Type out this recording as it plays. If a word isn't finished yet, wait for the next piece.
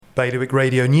Bailiwick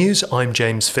Radio News, I'm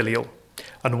James Filial.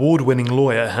 An award-winning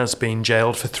lawyer has been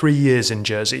jailed for 3 years in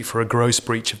Jersey for a gross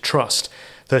breach of trust.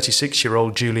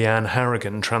 36-year-old Julianne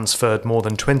Harrigan transferred more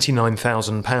than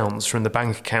 £29,000 from the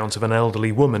bank account of an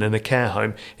elderly woman in a care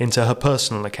home into her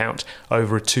personal account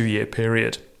over a 2-year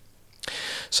period.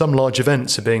 Some large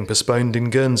events are being postponed in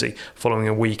Guernsey following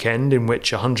a weekend in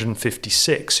which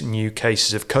 156 new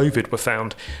cases of COVID were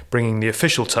found, bringing the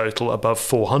official total above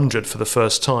 400 for the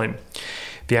first time.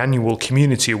 The annual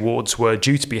Community Awards were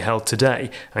due to be held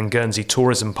today, and Guernsey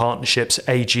Tourism Partnership's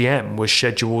AGM was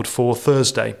scheduled for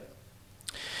Thursday.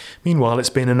 Meanwhile, it's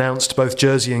been announced both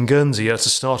Jersey and Guernsey are to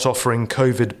start offering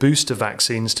COVID booster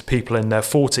vaccines to people in their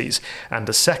 40s and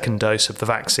a second dose of the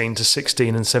vaccine to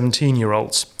 16 and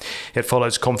 17-year-olds. It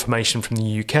follows confirmation from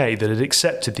the UK that it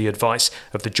accepted the advice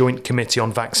of the Joint Committee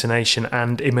on Vaccination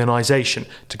and Immunisation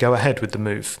to go ahead with the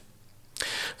move.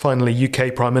 Finally,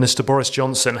 UK Prime Minister Boris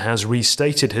Johnson has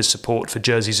restated his support for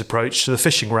Jersey's approach to the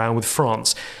fishing row with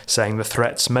France, saying the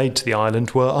threats made to the island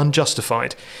were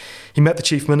unjustified. He met the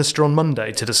Chief Minister on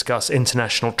Monday to discuss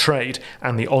international trade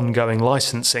and the ongoing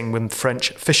licensing with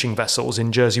French fishing vessels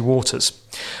in Jersey waters.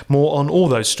 More on all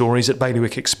those stories at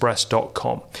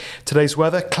bailiwickexpress.com. Today's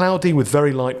weather, cloudy with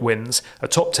very light winds, a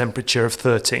top temperature of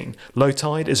 13. Low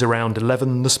tide is around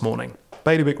 11 this morning.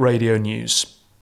 Bailiwick Radio News.